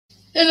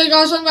Hello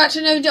guys, welcome back to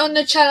another video on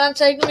the channel. And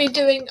today we're going to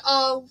be doing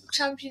our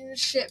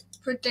championship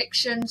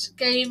predictions,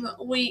 game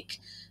week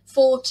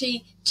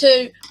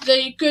 42,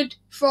 the Good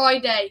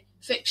Friday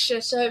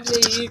fixture. So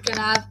hopefully you can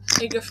have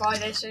a Good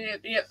Friday, so it'll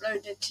be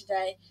uploaded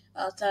today,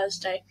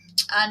 Thursday.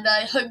 And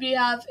I hope you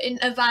have in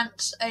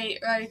advance a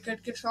very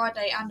good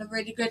Friday and a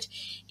really good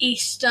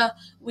Easter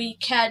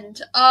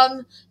weekend.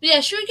 But yeah,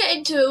 should we get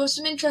into it with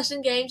some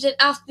interesting games? And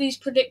after these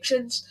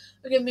predictions,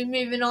 we're going to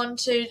be moving on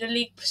to the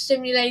League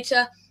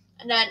Simulator.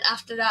 And then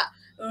after that,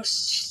 we'll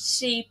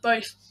see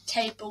both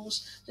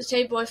tables. The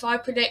table, if I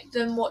predict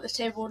them, what the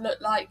table will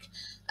look like,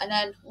 and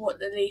then what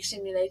the League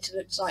Simulator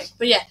looks like.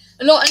 But yeah,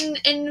 a lot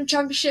in the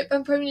Championship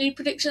and Premier League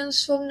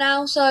predictions from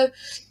now, so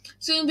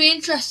it's going to be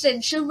interesting.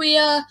 Should we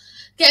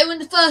get in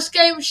the first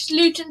game, which is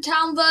Luton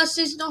Town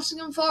versus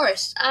Nottingham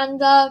Forest?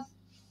 And a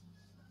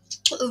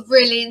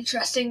really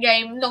interesting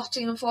game.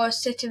 Nottingham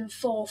Forest sitting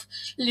 4th,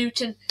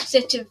 Luton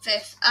sitting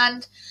 5th.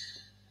 And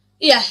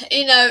yeah,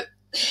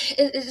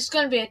 it's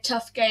going to be a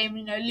tough game.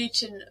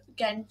 Luton,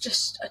 again,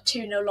 just a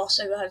 2-0 loss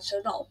over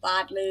Huddersfield, not a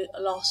bad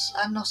loss.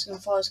 And Nottingham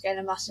Forest getting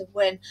a massive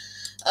win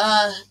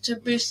to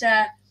boost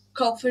their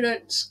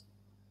confidence.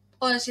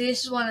 Honestly,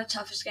 this is one of the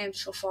toughest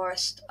games for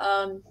Forest.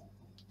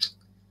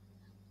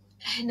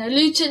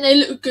 Luton, they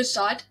look a good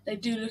side. They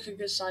do look a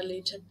good side,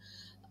 Luton.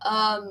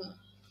 I'm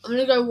going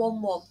to go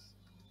 1-1.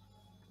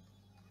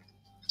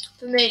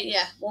 For me,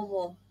 yeah,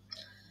 1-1.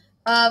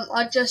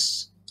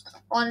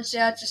 Honestly,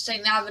 I just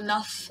think they have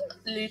enough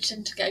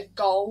Luton to get a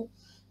goal.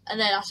 And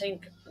then I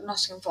think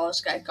Nottingham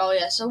Forest get a goal,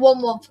 yeah. So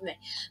 1-1 for me.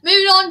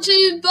 Moving on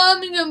to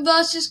Birmingham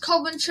versus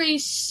Coventry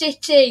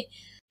City.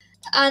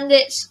 And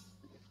it's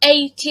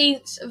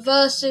 18th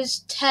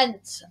versus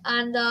 10th.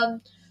 And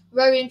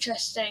very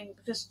interesting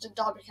because the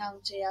Derby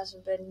County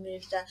hasn't been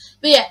moved there.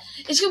 But yeah,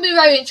 it's going to be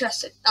very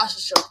interesting, that's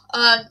for sure.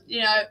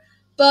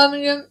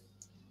 Birmingham,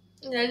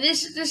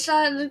 this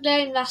the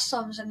game last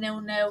time was a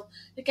 0-0.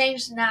 The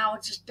games now are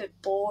just a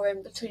bit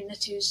boring between the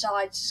two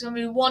sides. It's going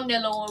to be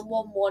 1-0 or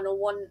 1-1 or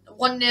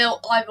 1-0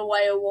 either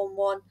way or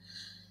 1-1.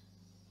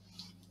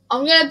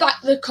 I'm going to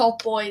back the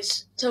Cobb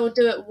boys, so we'll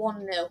do it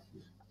 1-0.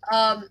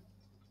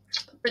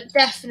 But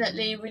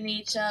definitely we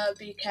need to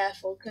be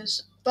careful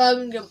because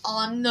Birmingham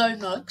are no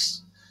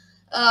mugs.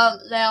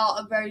 They are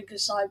a very good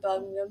side,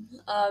 Birmingham.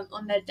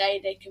 On their day,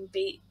 they can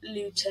beat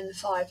Luton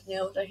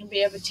 5-0. They can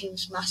beat other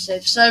teams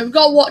massive. So we've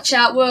got to watch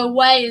out. We're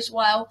away as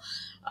well.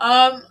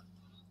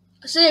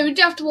 So yeah, we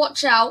do have to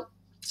watch out.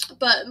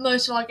 But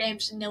most of our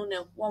games are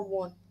 0-0,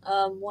 1-1.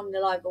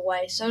 1-0 either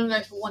way. So I'm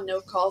going to go for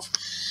 1-0 Cov.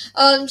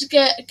 To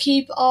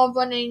keep our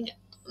running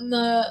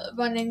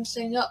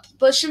thing up.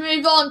 But should we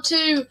move on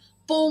to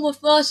Bournemouth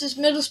versus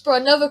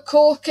Middlesbrough? Another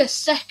corker,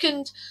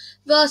 2nd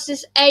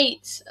versus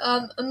 8th.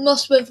 A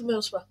must win for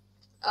Middlesbrough.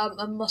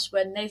 A must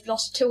win. They've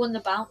lost 2 on the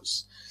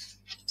bounce.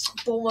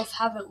 Bournemouth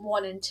haven't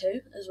won in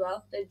 2 as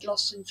well. They've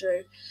lost and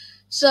drew.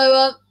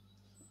 So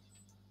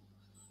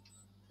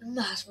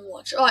that's my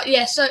watch. Right,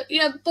 yeah. So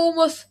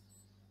Bournemouth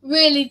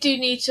really do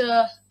need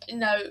to.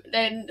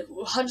 Then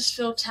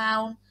Huddersfield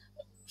Town,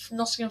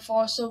 Nottingham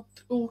Forest are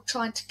all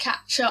trying to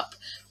catch up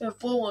with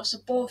Bournemouth. So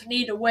Bournemouth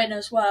need a win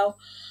as well.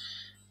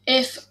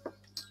 If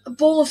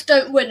Bournemouth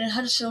don't win and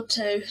Huddersfield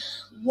 2,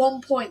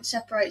 1 point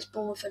separates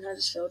Bournemouth and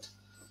Huddersfield.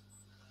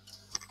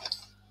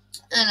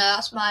 I know,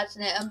 that's mad,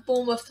 isn't it? And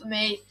Bournemouth, for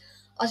me,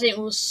 I think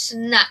will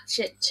snatch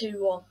it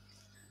 2-1.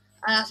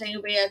 And I think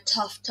it'll be a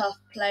tough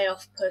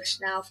playoff push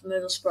now for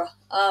Middlesbrough.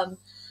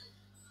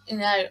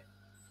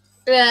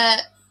 They're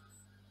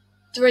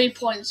 3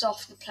 points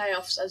off the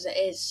playoffs as it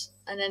is.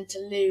 And then to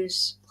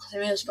lose, I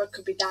think Middlesbrough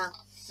could be down.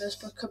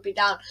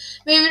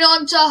 Moving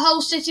on to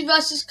Hull City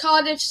versus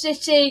Cardiff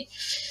City.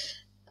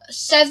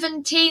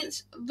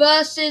 17th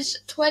versus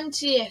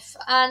 20th.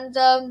 And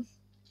an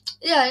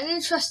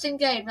interesting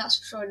game, that's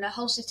for sure.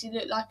 Hull City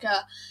look like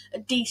a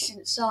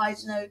decent side,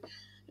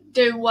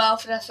 doing well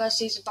for their first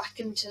season back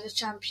into the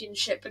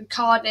Championship. And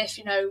Cardiff,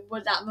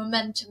 with that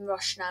momentum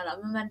rush now,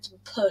 that momentum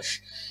push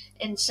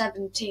in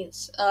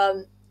 17th.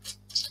 And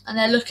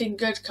they're looking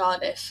good,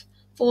 Cardiff.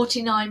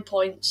 49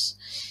 points.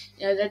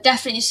 They're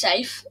definitely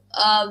safe.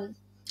 I'm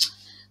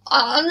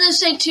going to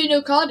say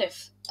 2-0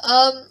 Cardiff.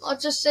 I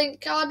just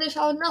think Cardiff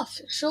are enough.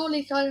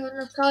 Surely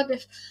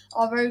Cardiff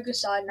are a very good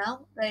side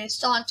now. They're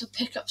starting to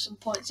pick up some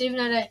points, even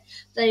though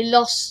they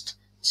lost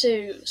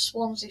to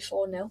Swansea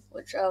 4-0,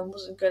 which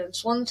wasn't good, and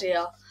Swansea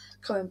are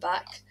coming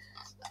back.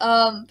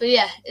 But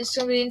yeah, it's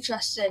going to be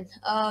interesting.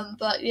 For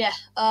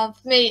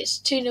me, it's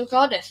 2-0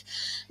 Cardiff.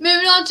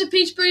 Moving on to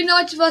Peterborough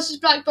United versus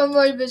Blackburn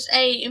Rovers,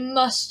 a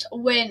must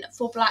win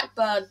for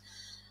Blackburn.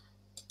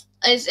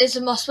 It's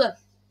a must win.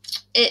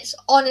 It's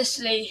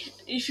honestly,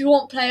 if you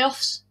want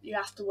playoffs, you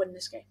have to win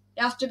this game.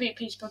 You have to beat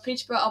Peterborough.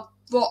 Peterborough are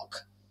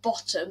rock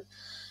bottom.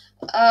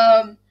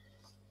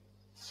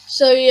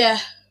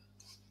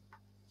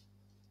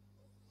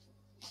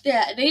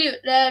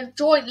 They're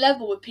joint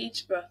level with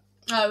Peterborough.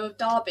 With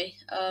Derby.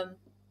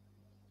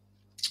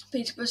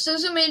 Peterborough. So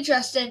it's going to be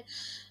interesting.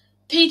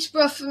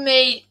 Peterborough, for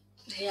me,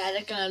 Yeah,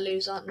 they're going to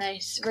lose, aren't they?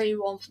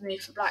 3-1 for me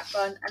for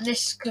Blackburn. And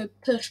this could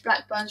push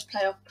Blackburn's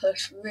playoff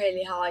push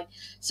really high.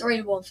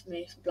 3-1 for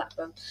me for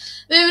Blackburn.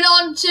 Moving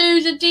on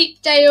to the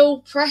Deepdale.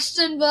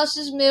 Preston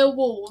versus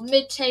Millwall.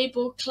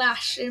 Mid-table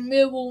clash in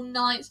Millwall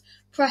 9th,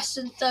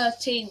 Preston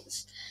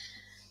 13th.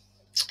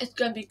 It's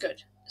going to be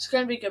good. It's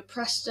going to be good.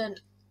 Preston.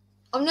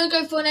 I'm going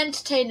to go for an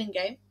entertaining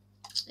game.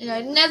 You know,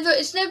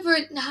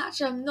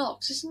 actually I'm not,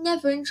 because it's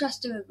never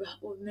interesting with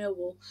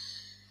Millwall.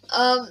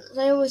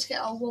 They always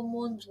get our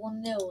 1-1s,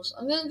 1-0s.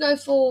 I'm going to go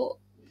for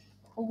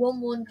a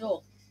 1-1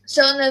 draw.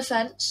 Still on the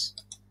fence.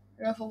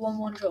 Go for a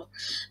 1-1 draw.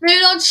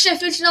 Moving on to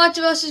Sheffield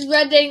United versus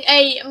Reading.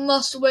 A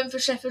must-win for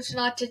Sheffield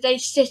United. They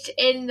sit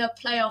in the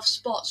playoff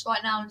spots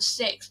right now in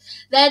 6th.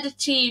 They're the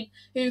team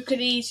who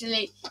could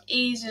easily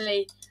lose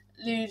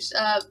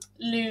the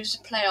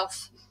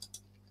playoff.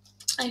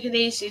 They could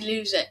easily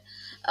lose it.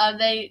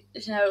 They,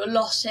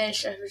 lost here,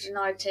 Sheffield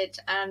United,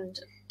 and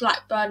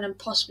Blackburn and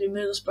possibly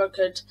Middlesbrough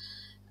could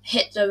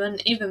hit them,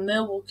 and even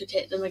Millwall could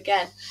hit them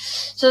again.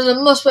 So it's a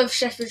must-win for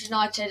Sheffield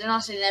United, and I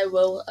think they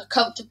will. A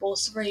comfortable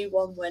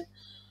 3-1 win.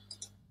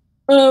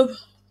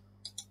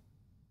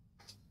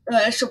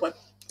 They should win.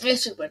 They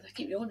should win. I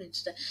keep yawning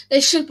today. They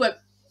should win.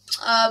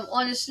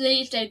 Honestly,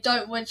 if they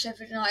don't win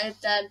Sheffield United,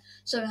 then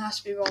something has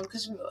to be wrong,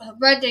 because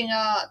Reading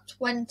are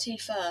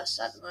 21st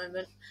at the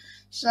moment.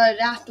 So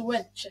they have to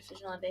win,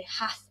 Sheffield United. They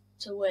have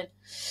to win.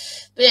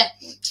 But yeah,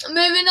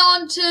 moving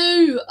on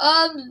to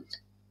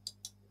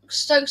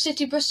Stoke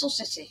City, Bristol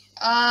City.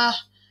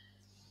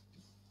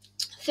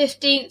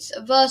 15th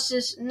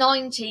versus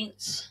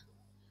 19th.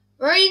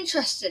 Very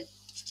interesting.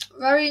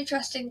 Very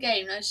interesting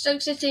game. Now,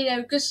 Stoke City,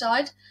 they're a good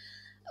side.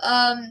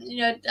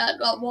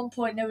 At one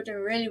point they were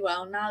doing really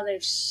well. Now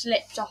they've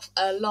slipped off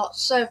a lot.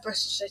 So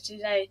Bristol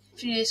City, a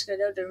few years ago,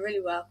 they were doing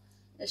really well.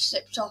 They've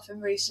slipped off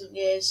in recent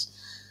years.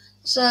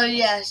 So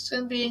yeah, it's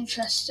going to be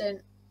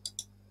interesting.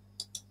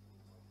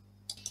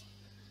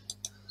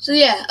 So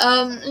yeah,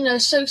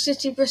 Stoke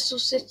City, Bristol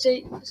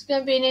City. It's going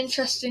to be an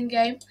interesting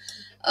game.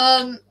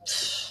 I'm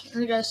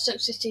going to go Stoke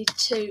City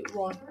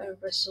 2-1 over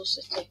Bristol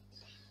City.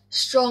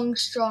 Strong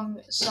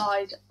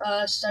side,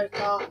 Stoke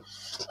are.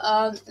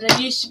 They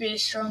used to be a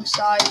strong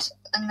side,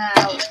 and now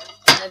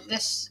at the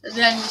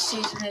end of the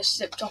season they've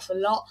slipped off a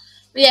lot.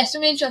 But yeah, it's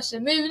going to be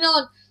interesting. Moving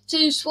on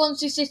to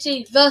Swansea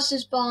City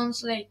versus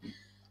Barnsley.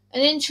 An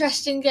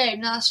interesting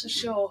game, that's for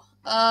sure.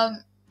 I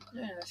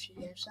don't know, a few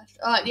games left.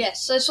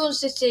 Yes. So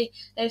Swansea City,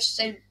 they've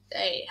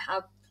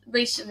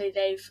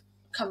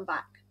come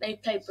back. They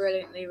played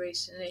brilliantly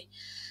recently.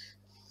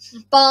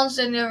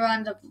 Barnsley, on the other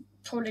hand, are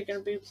probably going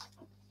to be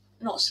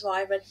not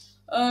surviving.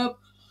 So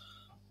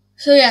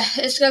yeah,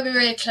 it's going to be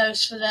really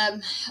close for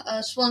them.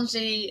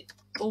 Swansea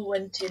will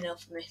win 2-0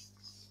 for me.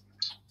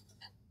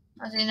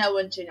 I think they'll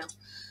win 2-0.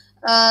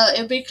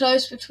 It'll be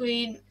close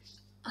between.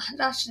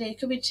 Actually, it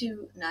could be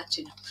 2-0.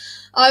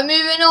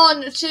 Moving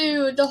on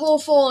to the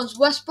Hawthorns,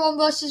 West Brom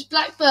versus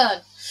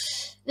Blackburn.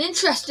 An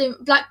interesting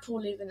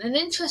Blackpool, even an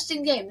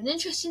interesting game, an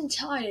interesting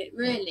tie. It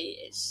really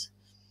is.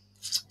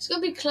 It's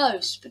going to be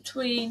close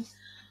between.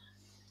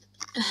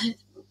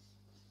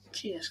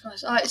 Jesus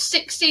Christ!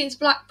 16th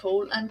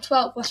Blackpool and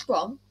 12th West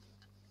Brom.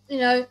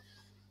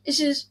 This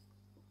is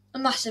a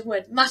massive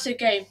win, massive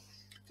game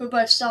for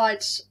both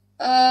sides.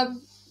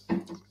 I'm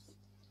going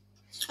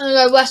to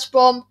go West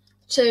Brom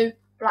 2.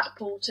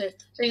 Blackpool 2. I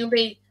think it'll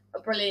be a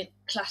brilliant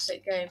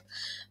classic game.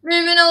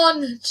 Moving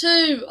on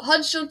to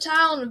Huddersfield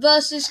Town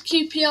versus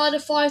QPR, the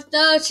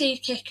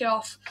 5:30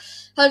 kickoff.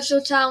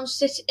 Huddersfield Town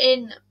sit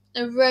in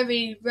a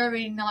very,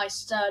 very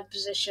nice third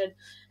position,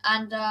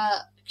 and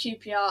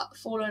QPR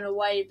fallen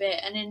away a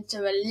bit and into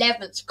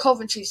 11th.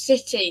 Coventry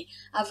City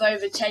have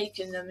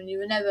overtaken them, and you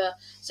would never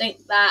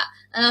think that.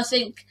 And I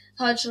think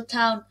Huddersfield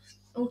Town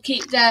will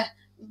keep their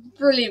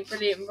brilliant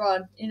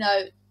run.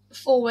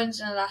 4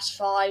 wins in the last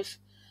 5.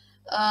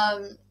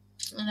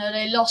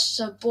 They lost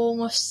to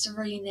Bournemouth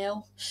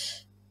 3-0,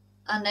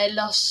 and they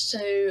lost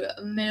to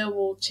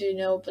Millwall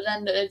 2-0, but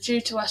then they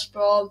drew to West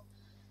Brom,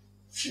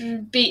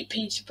 beat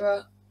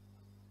Peterborough,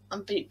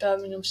 and beat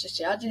Birmingham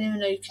City. I didn't even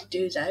know you could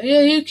do that.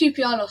 Who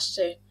QPR lost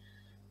to?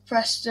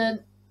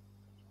 Preston,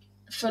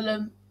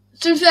 Fulham.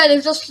 To be fair,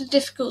 they've lost to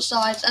difficult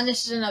sides, and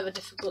this is another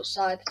difficult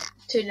side.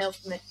 2-0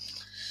 for me.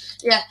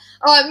 Yeah.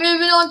 Alright,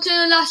 moving on to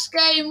the last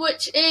game,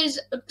 which is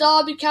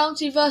Derby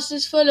County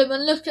versus Fulham,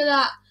 and look at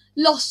that.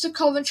 Lost to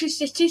Coventry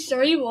City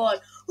 3-1.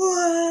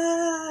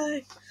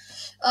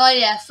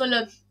 Yeah,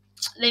 Fulham,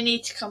 they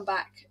need to come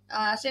back.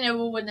 I think they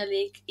will win the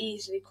league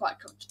easily, quite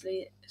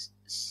comfortably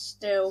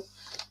still.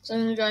 So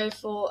I'm going to go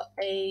for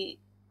a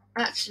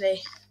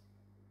 1-3.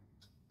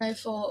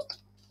 3-1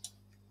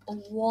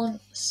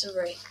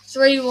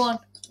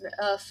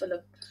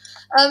 Fulham.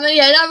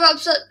 Yeah,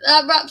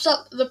 that wraps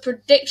up the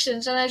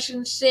predictions, and as you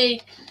can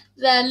see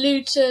there,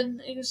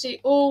 Luton, you can see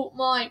all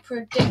my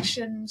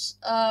predictions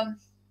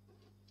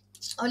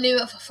I'll leave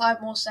it for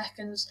 5 more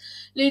seconds.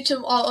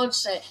 I'll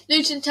say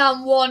Luton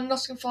Town 1,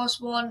 Nottingham Forest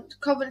 1,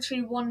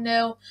 Coventry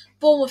 1-0,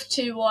 Bournemouth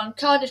 2-1,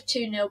 Cardiff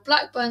 2-0,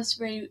 Blackburn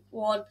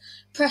 3-1,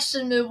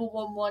 Preston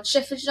Millwall 1-1,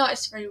 Sheffield United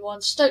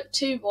 3-1, Stoke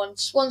 2-1,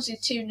 Swansea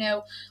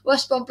 2-0,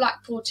 West Brom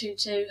Blackpool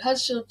 2-2,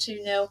 Huddersfield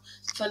 2-0,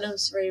 Fulham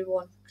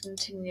 3-1.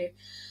 Continue.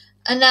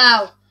 And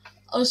now,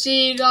 I'll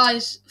see you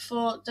guys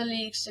for the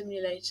League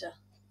Simulator.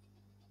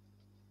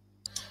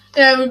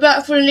 Yeah, we're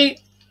back for the League.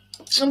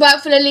 I'm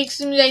back for the League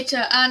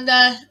Simulator, and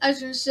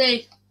as you can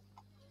see,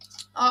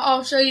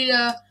 I'll show you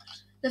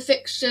the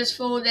fixtures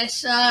for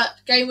this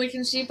game. We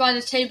can see by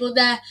the table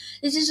there.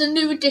 This is a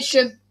new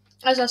edition,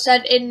 as I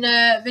said in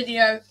the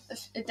video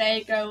a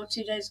day ago or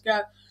 2 days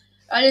ago.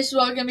 This is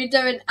what we're going to be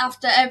doing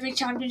after every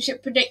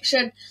championship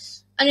prediction.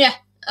 And yeah,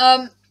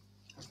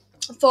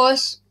 for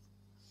us,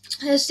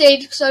 let's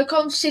see. So,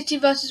 Coventry City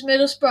versus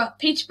Middlesbrough,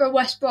 Peterborough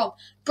West Brom,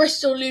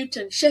 Bristol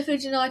Luton,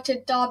 Sheffield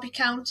United Derby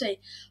County,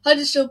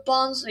 Huddersfield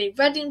Barnsley,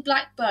 Reading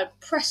Blackburn,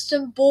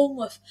 Preston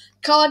Bournemouth,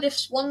 Cardiff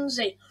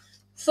Swansea,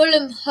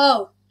 Fulham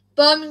Hull,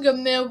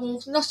 Birmingham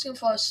Millwall, Nottingham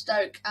Forest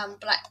Stoke, and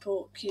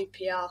Blackpool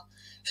QPR.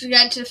 Should we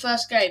get into the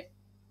first game?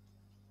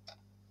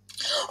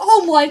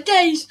 Oh my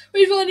days!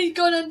 We've only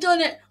gone and done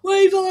it!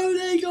 We've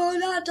only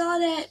gone and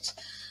done it!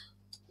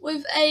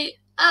 With a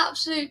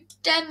absolute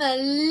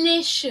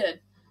demolition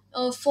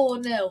of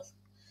 4-0.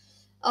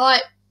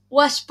 Alright,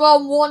 West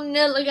Brom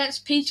 1-0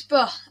 against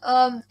Peterborough.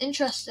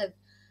 Interesting.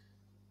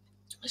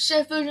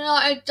 Sheffield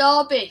United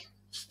Derby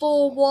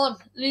 4-1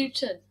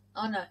 Luton.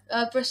 Oh no,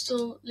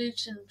 Bristol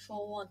Luton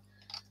 4-1.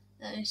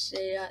 Let me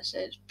see, that's it.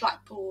 It's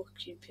Blackpool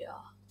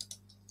QPR.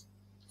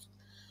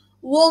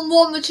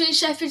 1-1 between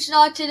Sheffield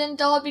United and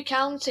Derby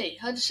County.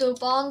 Huddersfield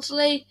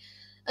Barnsley.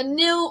 A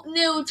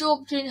 0-0 draw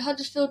between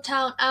Huddersfield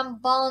Town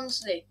and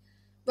Barnsley.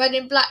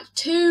 Reading Black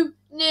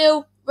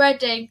 2-0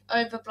 Reading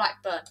over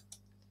Blackburn.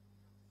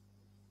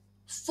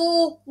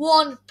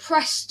 4-1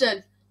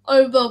 Preston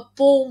over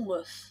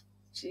Bournemouth.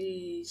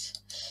 Jeez.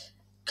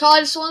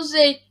 Cardiff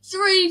Swansea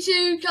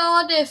 3-2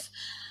 Cardiff.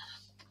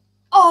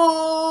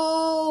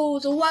 Oh,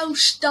 the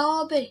Welsh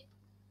derby.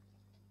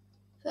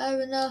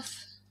 Fair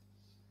enough.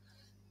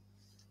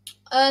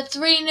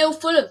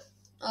 3-0 Fulham.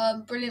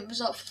 Brilliant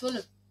result for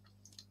Fulham.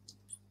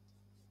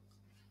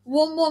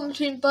 1-1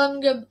 between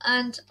Birmingham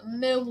and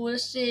Millwall.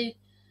 Let's see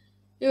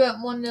who went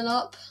 1-0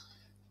 up.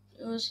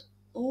 It was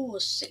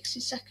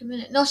 62nd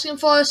minute. Nottingham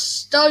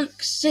Forest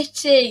Stoke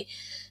City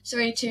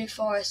 3-2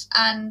 Forest,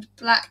 and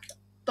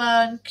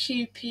Blackburn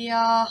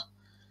QPR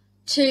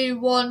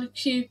 2-1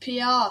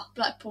 QPR.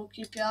 Blackpool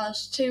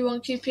QPR's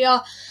 2-1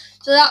 QPR.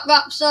 So that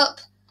wraps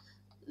up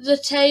the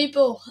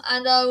table,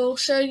 and I will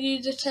show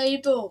you the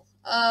table.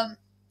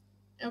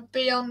 It'll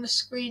be on the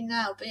screen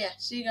now. But yeah,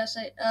 see you guys.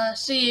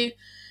 See you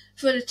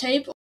for the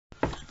table.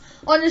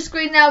 On the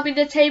screen now will be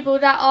the table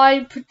that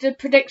the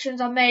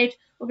predictions I made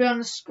will be on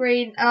the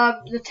screen.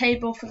 The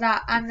table for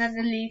that, and then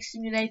the League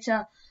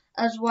Simulator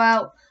as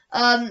well.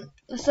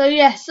 So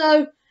yeah,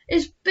 so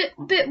it's a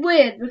bit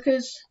weird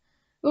because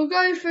we'll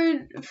go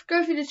through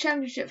the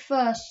championship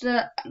first,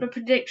 the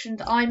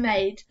predictions I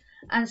made,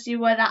 and see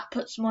where that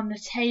puts them on the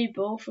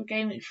table for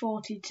game week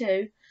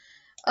 42.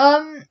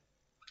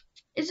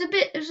 It's a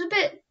bit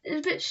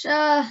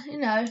you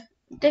know,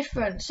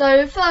 different.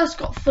 So first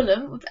got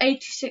Fulham with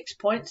 86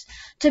 points,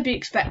 to be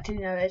expected.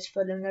 You know, it's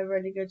Fulham, they're a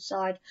really good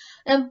side.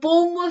 And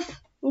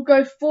Bournemouth will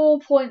go 4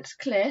 points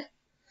clear.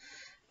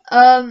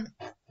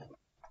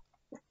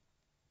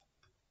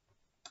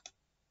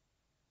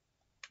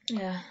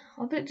 Yeah,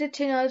 I picked the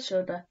team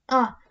Huddersfield though.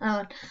 Hang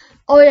on.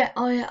 Oh yeah.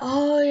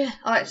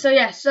 Alright,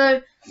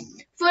 so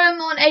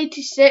Fulham on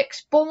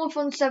 86, Bournemouth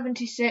on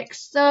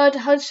 76, third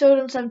Huddersfield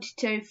on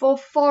 72,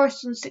 fourth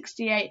Forest on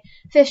 68,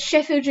 fifth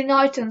Sheffield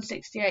United on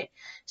 68,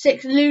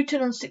 sixth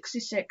Luton on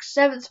 66,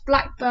 seventh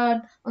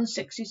Blackburn on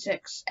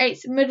 66,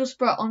 eighth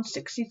Middlesbrough on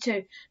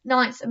 62,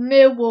 ninth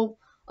Millwall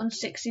on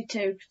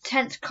 62,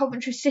 10th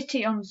Coventry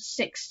City on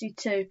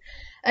 62,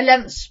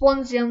 11th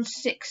Swansea on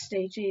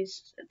 60,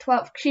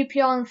 12th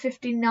QPR on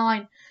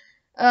 59,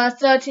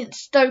 13th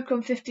Stoke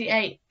on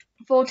 58,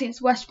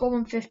 14th West Brom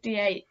on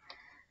 58,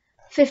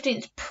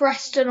 15th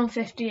Preston on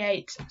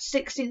 58,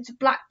 16th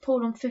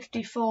Blackpool on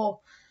 54,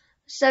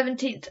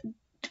 17th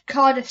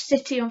Cardiff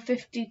City on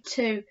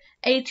 52,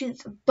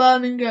 18th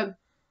Birmingham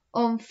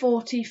on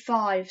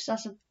 45, so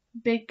that's a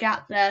big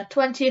gap there.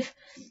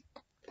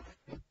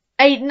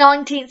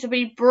 19th will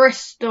be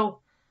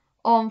Bristol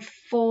on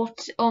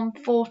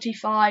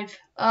 45.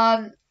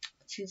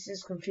 This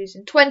is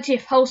confusing.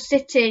 20th Hull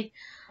City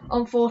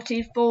on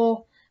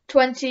 44.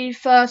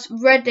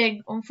 21st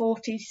Reading on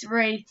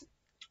 43.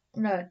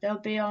 No, they'll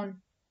be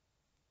on.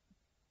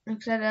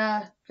 Because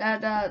they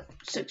had a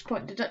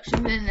 6-point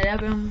deduction in there. They'll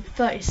be on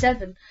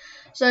 37.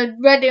 So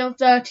Reading on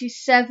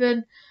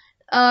 37.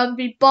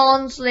 Be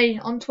Barnsley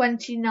on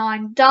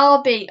 29,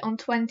 Derby on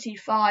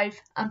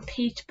 25, and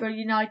Peterborough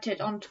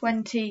United on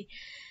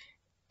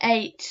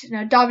 28.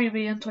 No, Derby will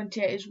be on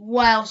 28 as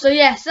well. So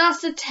yes, that's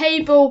the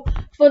table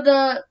for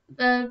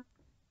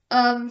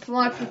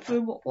for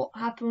what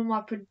happened with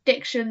my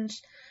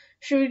predictions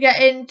should we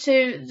get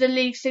into the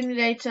league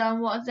simulator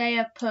and what they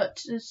have put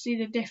to see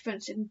the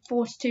difference in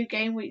 42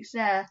 game weeks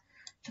there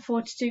to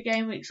 42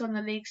 game weeks on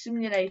the league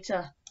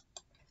simulator?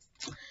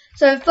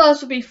 So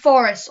first will be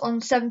Forest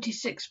on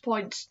 76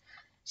 points.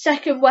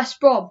 Second, West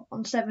Brom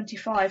on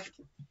 75.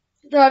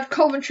 Third,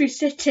 Coventry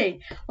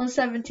City on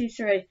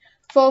 73.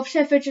 Fourth,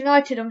 Sheffield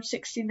United on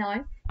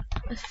 69.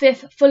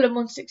 Fifth, Fulham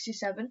on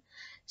 67.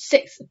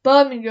 Sixth,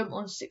 Birmingham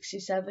on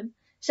 67.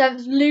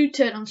 Seventh,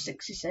 Luton on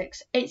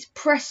 66. Eighth,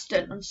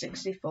 Preston on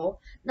 64.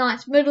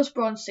 Ninth,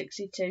 Middlesbrough on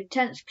 62.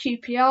 10th,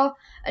 QPR.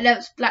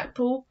 11th,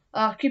 Blackpool.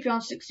 QPR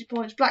on 60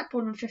 points.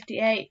 Blackpool on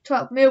 58.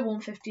 12th, Millwall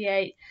on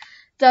 58.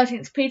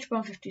 13th, Peterborough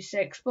on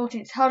 56.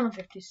 14th, Hull on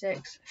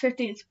 56.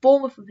 15th,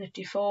 Bournemouth on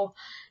 54.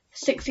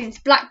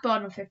 16th,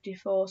 Blackburn on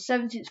 54.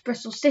 17th,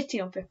 Bristol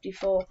City on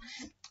 54.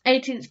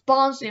 18th,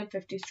 Barnsley on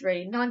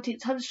 53.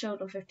 19th,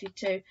 Huddersfield on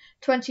 52.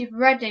 20th,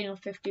 Reading on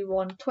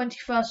 51.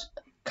 21st,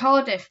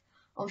 Cardiff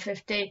on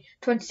 50.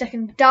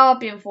 22nd,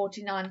 Derby on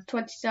 49.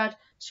 23rd,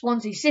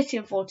 Swansea City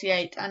on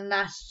 48. And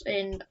last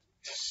in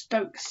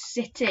Stoke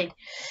City.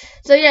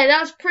 So yeah,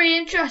 that's pretty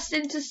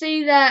interesting to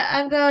see there.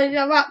 And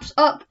that wraps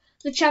up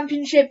the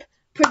Championship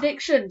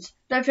predictions.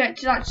 Don't forget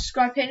to like,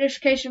 subscribe, hit the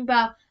notification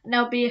bell, and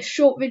there'll be a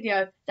short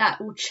video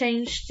that will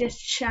change this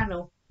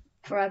channel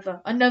forever.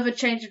 Another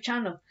change of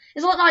channel.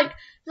 It's not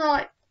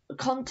like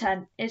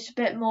content. It's a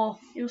bit more.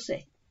 You'll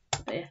see.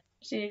 But yeah,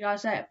 see you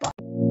guys later.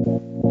 Bye.